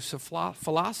captive through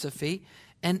philosophy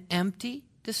and empty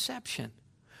deception,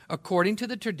 according to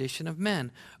the tradition of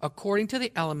men, according to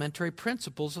the elementary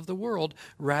principles of the world,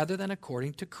 rather than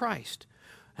according to Christ.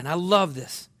 And I love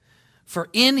this. For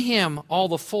in him all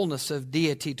the fullness of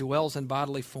deity dwells in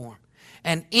bodily form.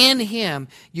 And in him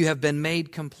you have been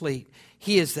made complete.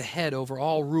 He is the head over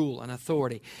all rule and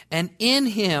authority. And in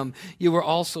him you were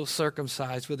also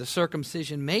circumcised with a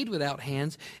circumcision made without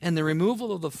hands, and the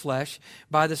removal of the flesh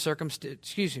by the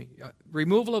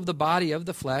removal of the body of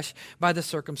the flesh by the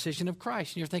circumcision of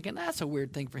Christ. And you're thinking, that's a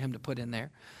weird thing for him to put in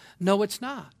there. No, it's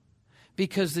not.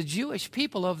 Because the Jewish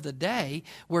people of the day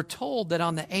were told that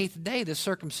on the 8th day the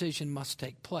circumcision must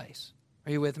take place.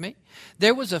 Are you with me?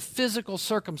 There was a physical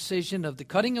circumcision of the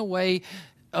cutting away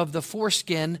of the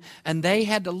foreskin, and they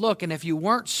had to look, and if you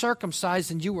weren't circumcised,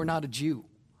 then you were not a Jew.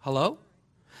 Hello?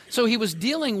 So he was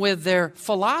dealing with their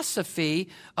philosophy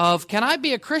of, can I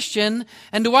be a Christian,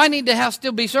 and do I need to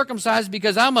still be circumcised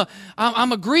because I'm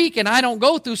a Greek and I don't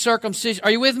go through circumcision?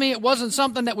 Are you with me? It wasn't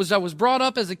something I was brought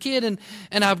up as a kid and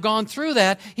I've gone through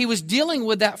that. He was dealing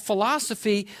with that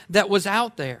philosophy that was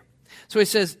out there. So he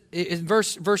says in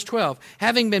verse 12,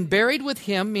 having been buried with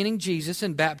him, meaning Jesus,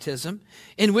 in baptism,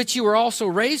 in which you were also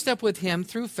raised up with him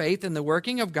through faith in the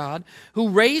working of God, who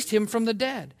raised him from the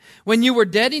dead. When you were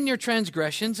dead in your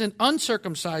transgressions and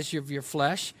uncircumcised of your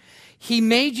flesh, he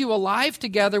made you alive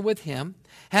together with him,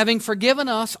 having forgiven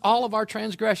us all of our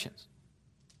transgressions.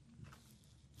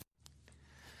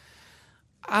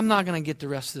 I'm not going to get the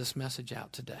rest of this message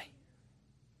out today.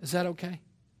 Is that okay?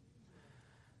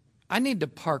 I need to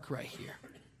park right here.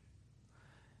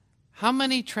 How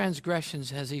many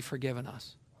transgressions has he forgiven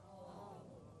us?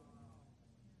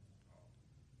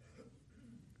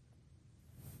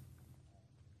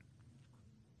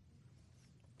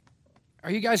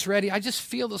 Are you guys ready? I just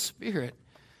feel the Spirit.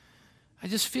 I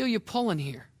just feel you pulling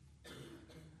here.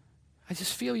 I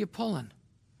just feel you pulling.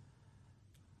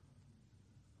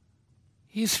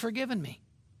 He's forgiven me.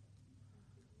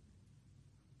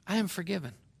 I am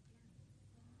forgiven.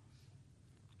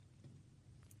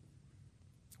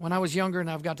 When I was younger, and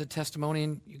I've got the testimony,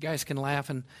 and you guys can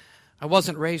laugh, and I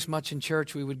wasn't raised much in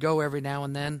church. We would go every now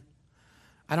and then.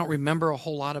 I don't remember a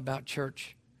whole lot about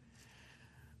church.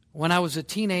 When I was a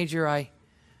teenager, I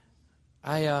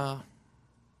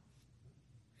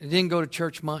didn't go to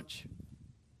church much.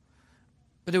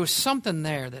 But there was something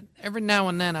there that every now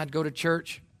and then I'd go to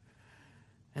church,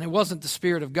 and it wasn't the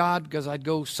Spirit of God because I'd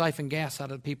go siphon gas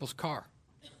out of people's car.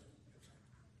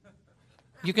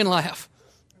 You can laugh.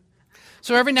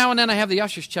 So every now and then I have the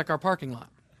ushers check our parking lot.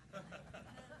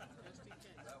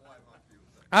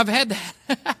 I've had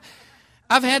that.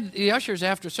 I've had the ushers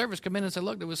after service come in and say,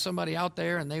 look, there was somebody out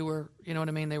there and they were, you know what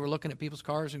I mean, they were looking at people's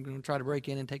cars and going to try to break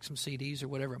in and take some CDs or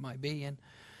whatever it might be.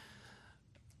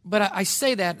 But I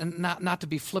say that, and not to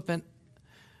be flippant.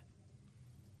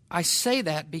 I say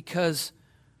that because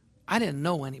I didn't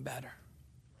know any better.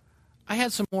 I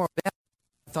had some more bad.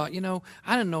 I thought,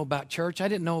 I didn't know about church. I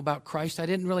didn't know about Christ. I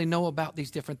didn't really know about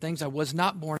these different things. I was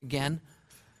not born again.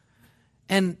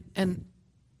 And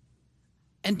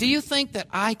do you think that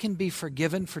I can be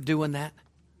forgiven for doing that?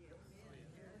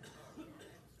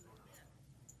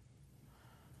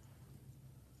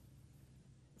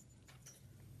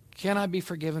 Can I be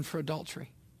forgiven for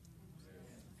adultery?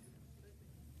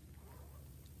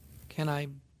 Can I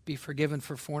be forgiven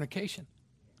for fornication?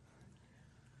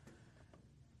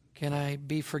 Can I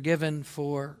be forgiven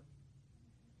for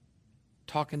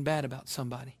talking bad about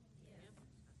somebody?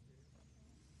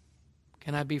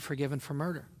 Can I be forgiven for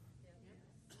murder?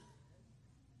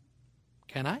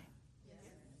 Can I?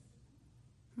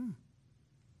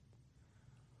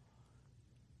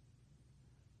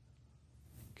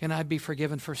 Can I be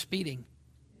forgiven for speeding?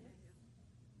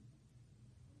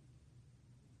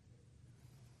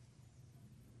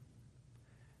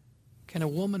 Can a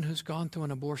woman who's gone through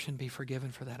an abortion be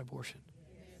forgiven for that abortion?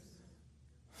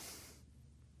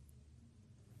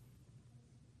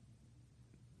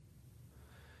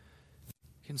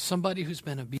 Can somebody who's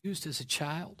been abused as a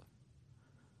child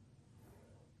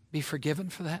be forgiven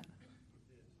for that?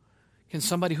 Can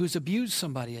somebody who's abused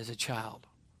somebody as a child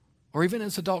or even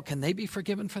as an adult, can they be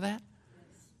forgiven for that?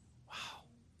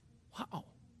 Wow.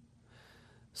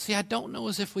 See, I don't know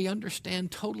as if we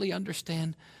totally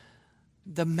understand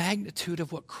the magnitude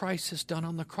of what Christ has done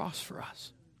on the cross for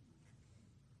us.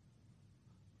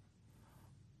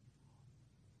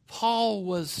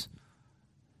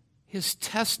 his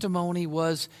testimony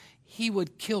was he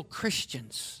would kill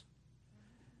Christians.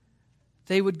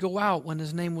 They would go out when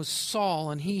his name was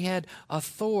Saul, and he had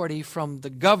authority from the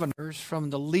governors, from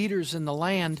the leaders in the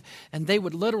land, and they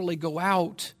would literally go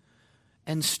out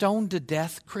and stone to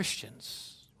death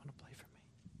Christians. Want to play for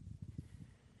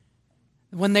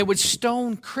me? When they would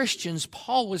stone Christians,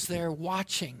 Paul was there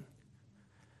watching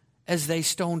as they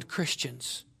stoned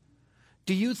Christians.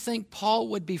 Do you think Paul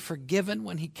would be forgiven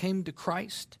when he came to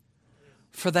Christ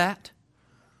for that?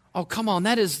 Oh, come on,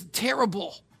 that is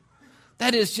terrible.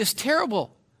 That is just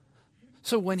terrible.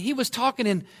 So when he was talking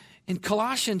in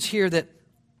Colossians here that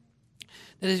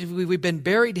we've been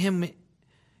buried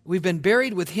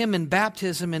with him in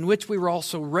baptism, in which we were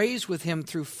also raised with him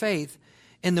through faith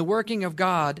in the working of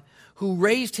God, who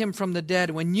raised him from the dead.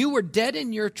 When you were dead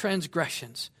in your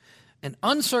transgressions and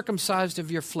uncircumcised of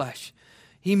your flesh,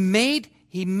 He made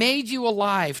you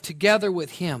alive together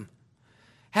with him,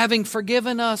 having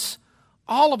forgiven us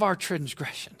all of our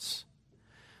transgressions.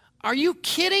 Are you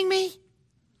kidding me?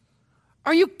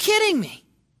 Are you kidding me?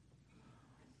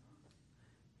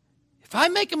 If I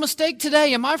make a mistake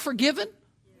today, am I forgiven?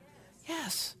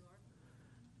 Yes.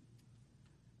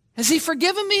 Has he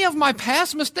forgiven me of my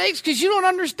past mistakes? Because you don't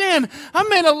understand. I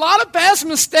made a lot of past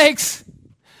mistakes.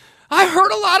 I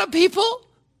hurt a lot of people.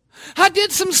 I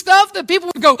did some stuff that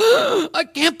people would go, I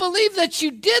can't believe that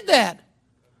you did that.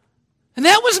 And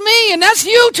that was me, and that's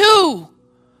you too.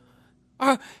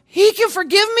 He can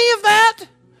forgive me of that?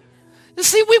 You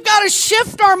see, we've got to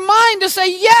shift our mind to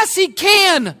say, yes, he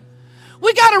can.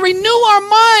 We got to renew our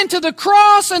mind to the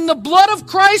cross and the blood of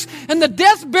Christ and the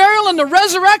death, burial, and the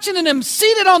resurrection, and him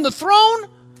seated on the throne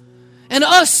and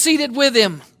us seated with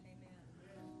him.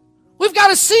 We've got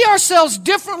to see ourselves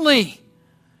differently.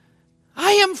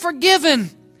 I am forgiven.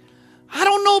 I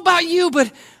don't know about you,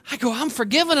 but I go, I'm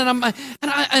forgiven, and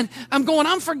I'm going,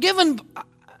 I'm forgiven.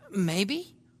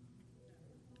 Maybe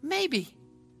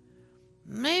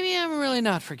I'm really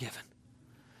not forgiven.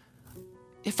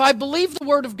 If I believe the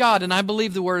Word of God, and I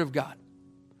believe the Word of God,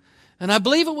 and I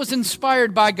believe it was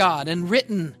inspired by God and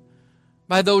written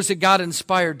by those that God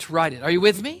inspired to write it. Are you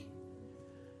with me?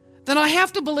 Then I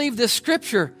have to believe this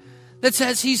scripture that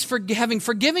says he's having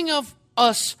forgiving of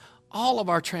us all of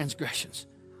our transgressions.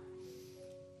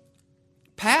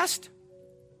 Past,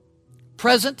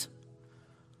 present.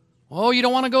 Oh, you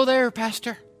don't want to go there,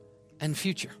 Pastor? And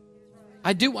future.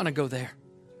 I do want to go there.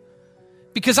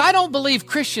 Because I don't believe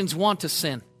Christians want to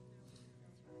sin.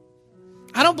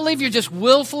 I don't believe you're just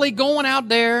willfully going out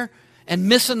there and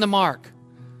missing the mark.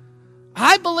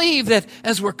 I believe that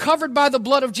as we're covered by the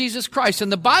blood of Jesus Christ,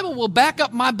 and the Bible will back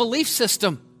up my belief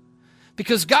system,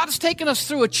 because God has taken us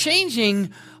through a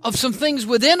changing of some things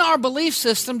within our belief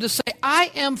system to say,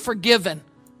 I am forgiven.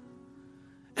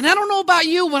 And I don't know about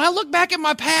you, when I look back at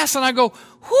my past and I go,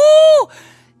 whoo,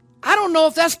 I don't know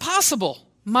if that's possible.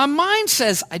 My mind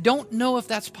says, I don't know if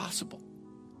that's possible.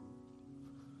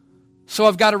 So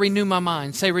I've got to renew my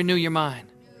mind. Say, renew your mind.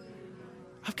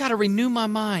 I've got to renew my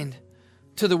mind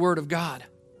to the Word of God.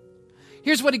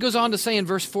 Here's what he goes on to say in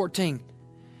verse 14.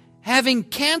 Having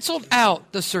canceled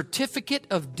out the certificate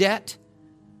of debt.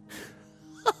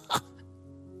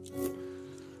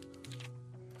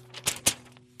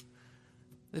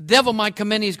 The devil might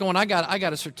come in, he's going, I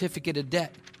got a certificate of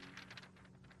debt.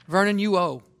 Vernon, you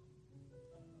owe.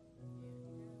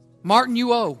 Martin,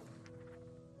 you owe.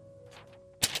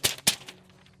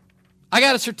 I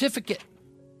got a certificate.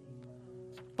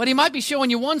 But he might be showing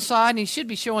you one side and he should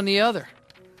be showing the other.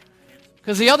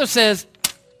 Because the other says,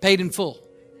 paid in full.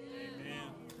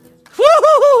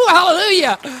 Woo-hoo-hoo,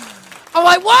 hallelujah. I'm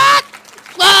like, what?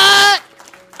 What?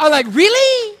 I'm like,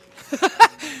 really?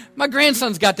 My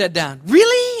grandson's got that down.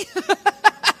 Really?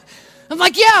 I'm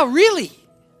like, yeah, really.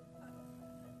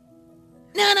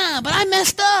 No, but I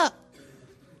messed up.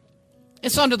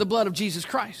 It's under the blood of Jesus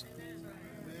Christ.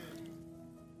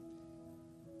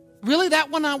 Really,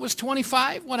 that when I was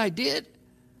 25, what I did?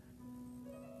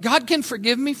 God can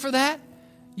forgive me for that?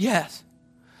 Yes.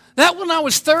 That when I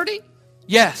was 30?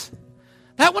 Yes.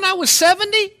 That when I was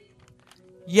 70?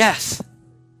 Yes.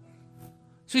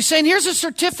 So he's saying, here's a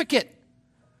certificate.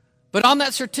 But on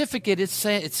that certificate, it's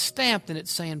stamped and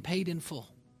it's saying paid in full.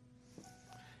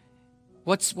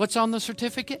 What's on the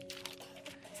certificate?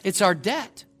 It's our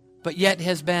debt, but yet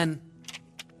has been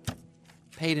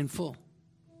paid in full.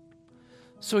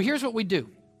 So here's what we do.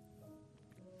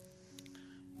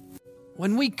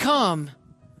 When we come,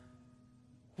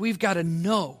 we've got to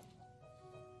know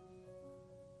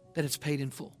that it's paid in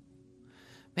full.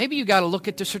 Maybe you got to look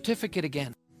at the certificate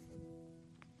again.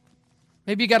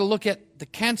 Maybe you got to look at the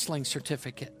canceling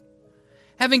certificate.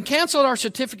 having canceled our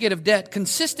certificate of debt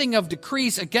consisting of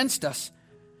decrees against us,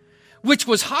 which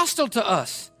was hostile to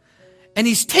us, and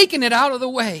He's taken it out of the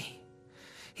way.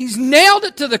 He's nailed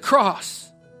it to the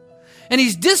cross. And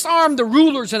He's disarmed the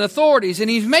rulers and authorities,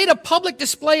 and He's made a public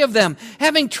display of them,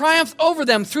 having triumphed over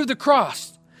them through the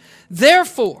cross.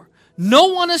 Therefore, no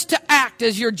one is to act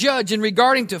as your judge in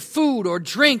regarding to food or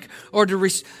drink or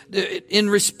in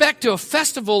respect to a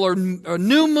festival or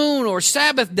new moon or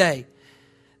Sabbath day.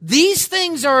 These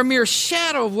things are a mere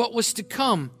shadow of what was to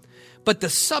come, but the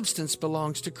substance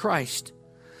belongs to Christ.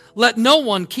 Let no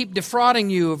one keep defrauding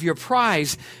you of your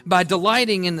prize by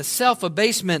delighting in the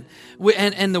self-abasement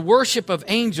and the worship of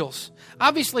angels.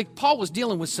 Obviously, Paul was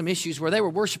dealing with some issues where they were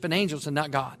worshiping angels and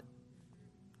not God.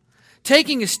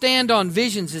 Taking a stand on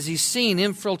visions as he's seen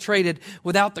infiltrated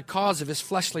without the cause of his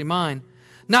fleshly mind.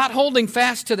 Not holding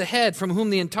fast to the head from whom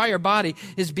the entire body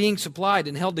is being supplied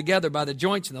and held together by the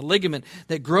joints and the ligament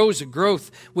that grows a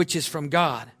growth which is from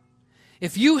God.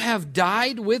 If you have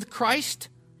died with Christ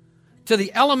to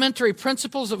the elementary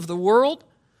principles of the world,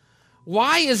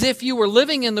 why, as if you were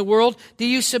living in the world, do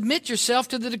you submit yourself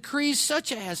to the decrees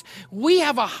such as, we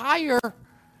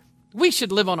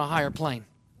should live on a higher plane.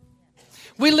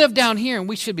 We live down here and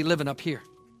we should be living up here.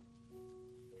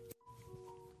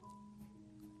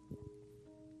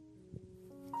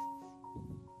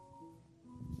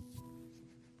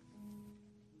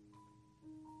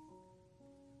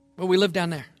 But we live down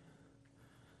there.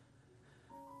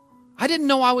 I didn't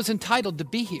know I was entitled to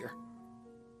be here.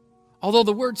 Although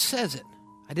the Word says it,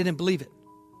 I didn't believe it.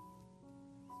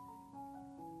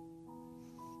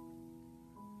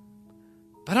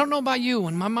 But I don't know about you,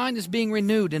 when my mind is being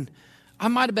renewed, and I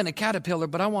might have been a caterpillar,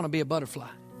 but I want to be a butterfly.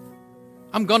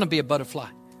 I'm going to be a butterfly.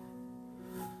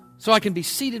 So I can be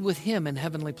seated with Him in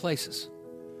heavenly places.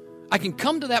 I can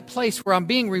come to that place where I'm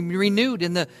being renewed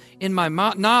in my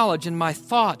knowledge and my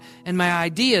thought and my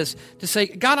ideas to say,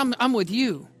 God, I'm with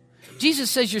you.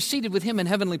 Jesus says you're seated with Him in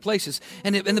heavenly places.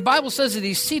 And the Bible says that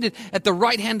He's seated at the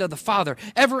right hand of the Father,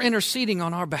 ever interceding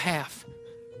on our behalf.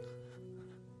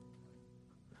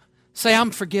 Say,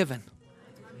 I'm forgiven.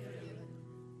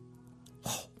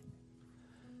 Oh.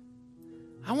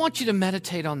 I want you to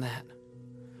meditate on that.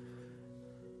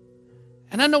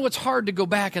 And I know it's hard to go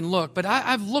back and look, but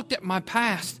I've looked at my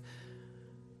past.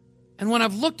 And when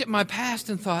I've looked at my past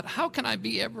and thought, how can I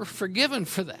be ever forgiven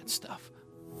for that stuff?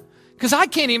 Because I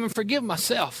can't even forgive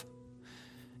myself.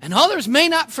 And others may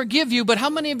not forgive you, but how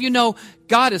many of you know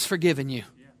God has forgiven you?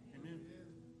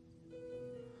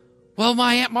 Well,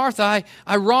 my Aunt Martha,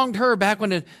 I wronged her back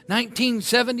in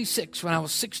 1976 when I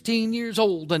was 16 years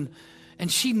old, and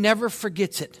she never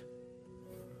forgets it.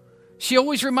 She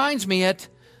always reminds me at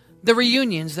the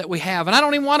reunions that we have. And I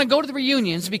don't even want to go to the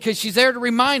reunions because she's there to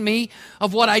remind me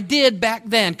of what I did back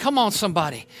then. Come on,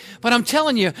 somebody. But I'm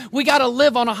telling you, we got to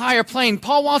live on a higher plane.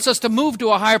 Paul wants us to move to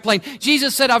a higher plane.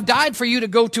 Jesus said, I've died for you to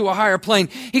go to a higher plane.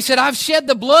 He said, I've shed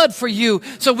the blood for you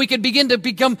so we could begin to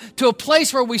become to a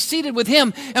place where we're seated with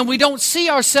Him and we don't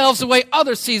see ourselves the way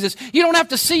others sees us. You don't have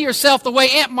to see yourself the way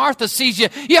Aunt Martha sees you.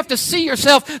 You have to see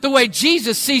yourself the way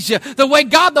Jesus sees you, the way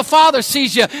God the Father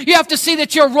sees you. You have to see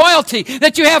that you're royalty,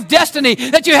 that you have destiny,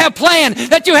 that you have plan,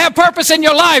 that you have purpose in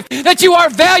your life, that you are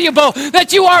valuable,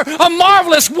 that you are a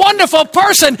marvelous, wonderful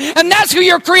person, and that's who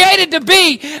you're created to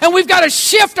be. And we've got to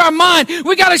shift our mind.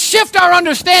 We've got to shift our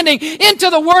understanding into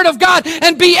the Word of God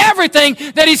and be everything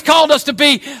that He's called us to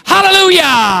be. Hallelujah!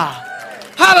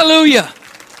 Hallelujah!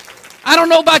 I don't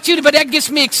know about you, but that gets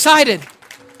me excited.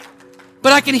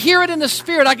 But I can hear it in the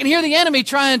Spirit. I can hear the enemy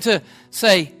trying to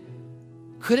say,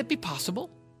 could it be possible?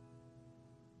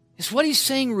 Is what he's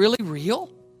saying really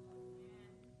real?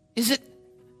 Is it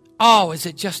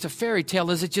just a fairy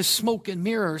tale? Is it just smoke and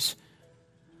mirrors?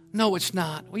 No, it's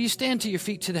not. Will you stand to your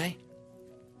feet today?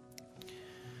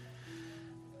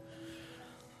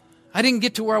 I didn't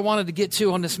get to where I wanted to get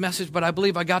to on this message, but I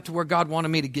believe I got to where God wanted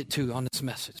me to get to on this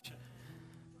message.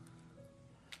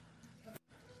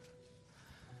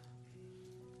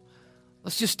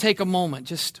 Let's just take a moment.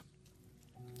 Just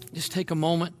take a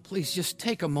moment. Please just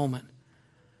take a moment.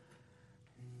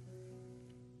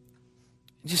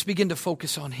 Just begin to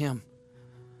focus on Him.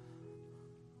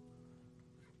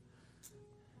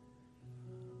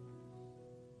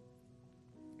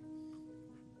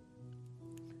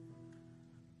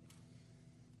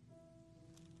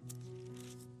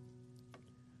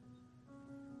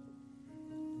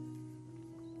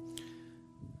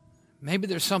 Maybe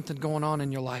there's something going on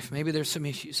in your life. Maybe there's some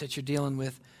issues that you're dealing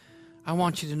with. I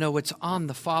want you to know it's on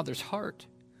the Father's heart.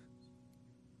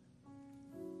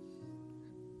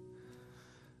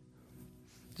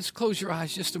 Just close your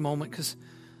eyes just a moment, because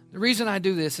The reason I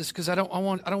do this is because I don't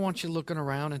want you looking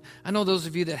around. And I know those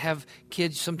of you that have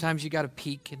kids, sometimes you got to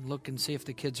peek and look and see if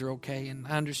the kids are okay. And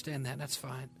I understand that. That's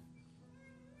fine.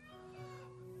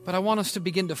 But I want us to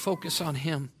begin to focus on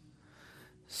Him.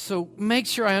 So make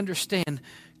sure I understand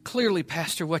clearly,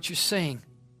 Pastor, what you're saying.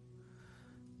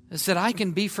 Is that I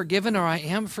can be forgiven, or I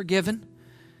am forgiven.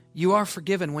 You are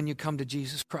forgiven when you come to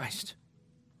Jesus Christ.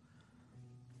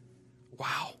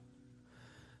 Wow.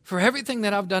 For everything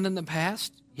that I've done in the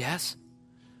past, yes.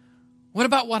 What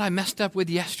about what I messed up with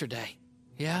yesterday?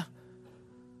 Yeah?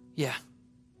 Yeah.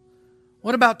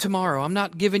 What about tomorrow? I'm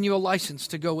not giving you a license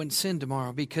to go and sin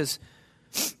tomorrow, because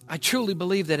I truly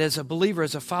believe that as a believer,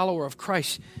 as a follower of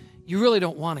Christ, you really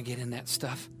don't want to get in that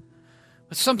stuff.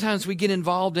 But sometimes we get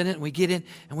involved in it, and we get in,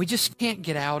 and we just can't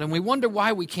get out, and we wonder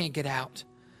why we can't get out.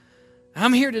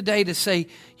 I'm here today to say,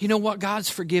 you know what? God's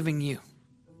forgiving you.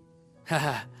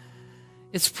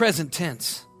 It's present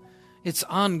tense. It's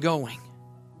ongoing.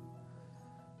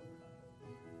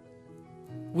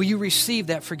 Will you receive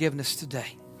that forgiveness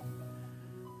today?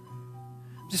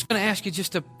 I'm just going to ask you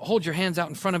just to hold your hands out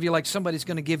in front of you like somebody's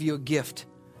going to give you a gift.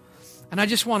 And I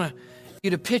just want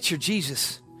you to picture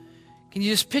Jesus. Can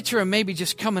you just picture Him maybe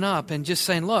just coming up and just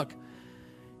saying, look,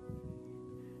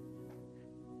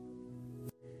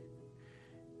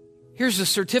 here's a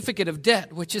certificate of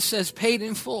debt, which just says paid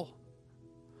in full.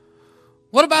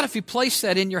 What about if you place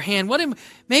that in your hand?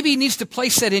 Maybe He needs to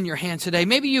place that in your hand today.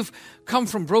 Maybe you've come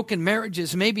from broken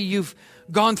marriages. Maybe you've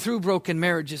gone through broken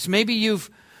marriages. Maybe you've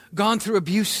gone through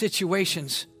abuse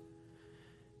situations.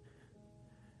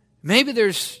 Maybe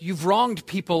you've wronged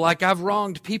people like I've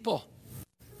wronged people.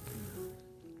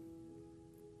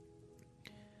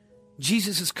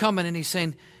 Jesus is coming and He's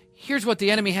saying, here's what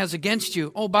the enemy has against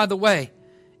you. Oh, by the way,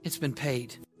 it's been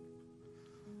paid.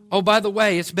 Oh, by the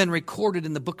way, it's been recorded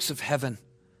in the books of heaven.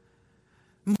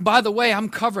 By the way, I'm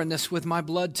covering this with my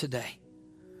blood today.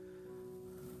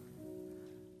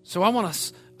 So I want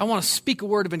to speak a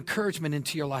word of encouragement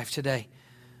into your life today.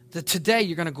 That today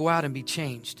you're going to go out and be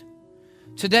changed.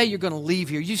 Today you're going to leave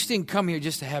here. You just didn't come here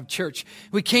just to have church.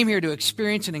 We came here to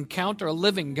experience and encounter a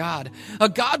living God. A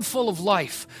God full of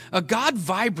life. A God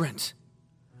vibrant.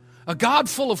 A God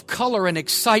full of color and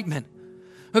excitement.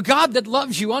 A God that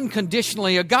loves you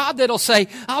unconditionally. A God that'll say,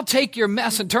 I'll take your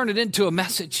mess and turn it into a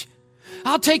message.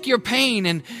 I'll take your pain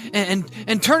and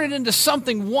turn it into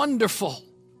something wonderful.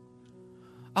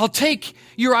 I'll take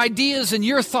your ideas and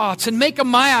your thoughts and make them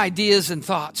my ideas and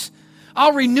thoughts.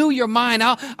 I'll renew your mind.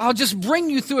 I'll just bring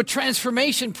you through a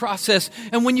transformation process.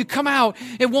 And when you come out,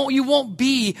 you won't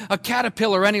be a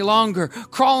caterpillar any longer,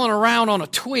 crawling around on a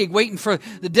twig, waiting for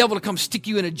the devil to come stick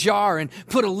you in a jar and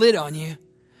put a lid on you.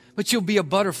 But you'll be a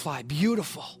butterfly,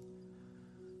 beautiful,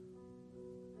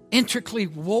 intricately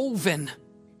woven,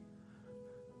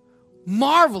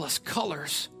 marvelous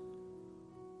colors,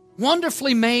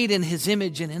 wonderfully made in His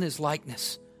image and in His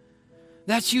likeness.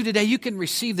 That's you today. You can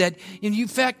receive that. In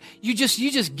fact, you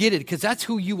just get it because that's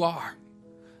who you are.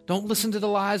 Don't listen to the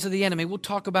lies of the enemy. We'll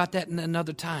talk about that in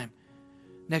another time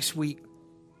next week.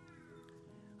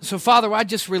 So, Father, I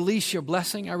just release your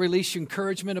blessing. I release your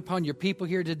encouragement upon your people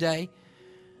here today.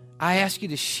 I ask you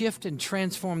to shift and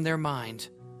transform their mind,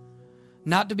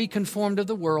 not to be conformed to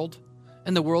the world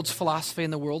and the world's philosophy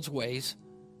and the world's ways,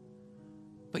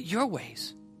 but your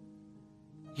ways,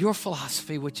 your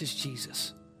philosophy, which is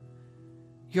Jesus,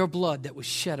 your blood that was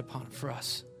shed upon it for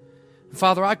us. And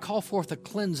Father, I call forth a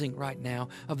cleansing right now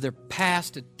of their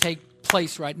past to take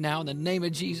place right now in the name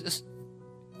of Jesus.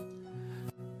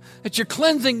 That you're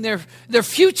cleansing their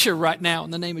future right now in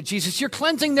the name of Jesus. You're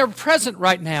cleansing their present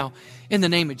right now in the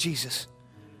name of Jesus.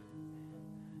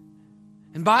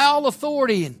 And by all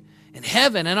authority in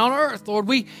heaven and on earth, Lord,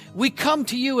 we come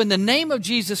to you in the name of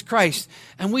Jesus Christ,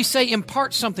 and we say,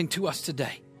 impart something to us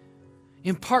today.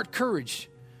 Impart courage.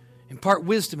 Impart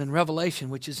wisdom and revelation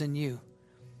which is in you.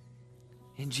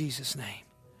 In Jesus' name.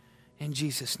 In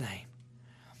Jesus' name.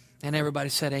 And everybody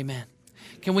said amen.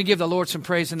 Can we give the Lord some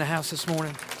praise in the house this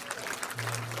morning?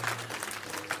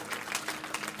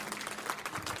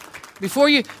 Before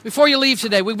you leave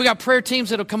today, we got prayer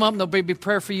teams that'll come up and they'll be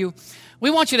prayer for you.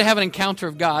 We want you to have an encounter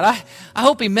of God. I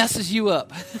hope He messes you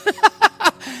up.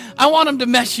 I want Him to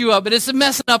mess you up, but it's a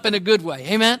messing up in a good way.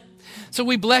 Amen? So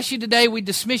we bless you today. We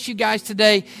dismiss you guys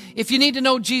today. If you need to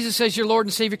know Jesus as your Lord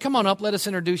and Savior, come on up. Let us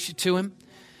introduce you to Him.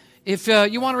 If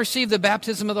you want to receive the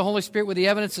baptism of the Holy Spirit with the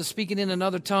evidence of speaking in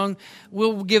another tongue,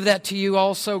 we'll give that to you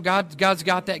also. God's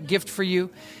got that gift for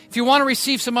you. If you want to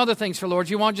receive some other things for Lord,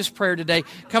 you want just prayer today,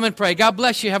 come and pray. God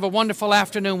bless you. Have a wonderful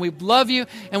afternoon. We love you,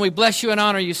 and we bless you and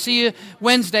honor you. See you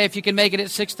Wednesday if you can make it at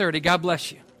 6:30. God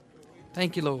bless you.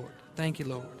 Thank you, Lord. Thank you,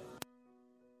 Lord.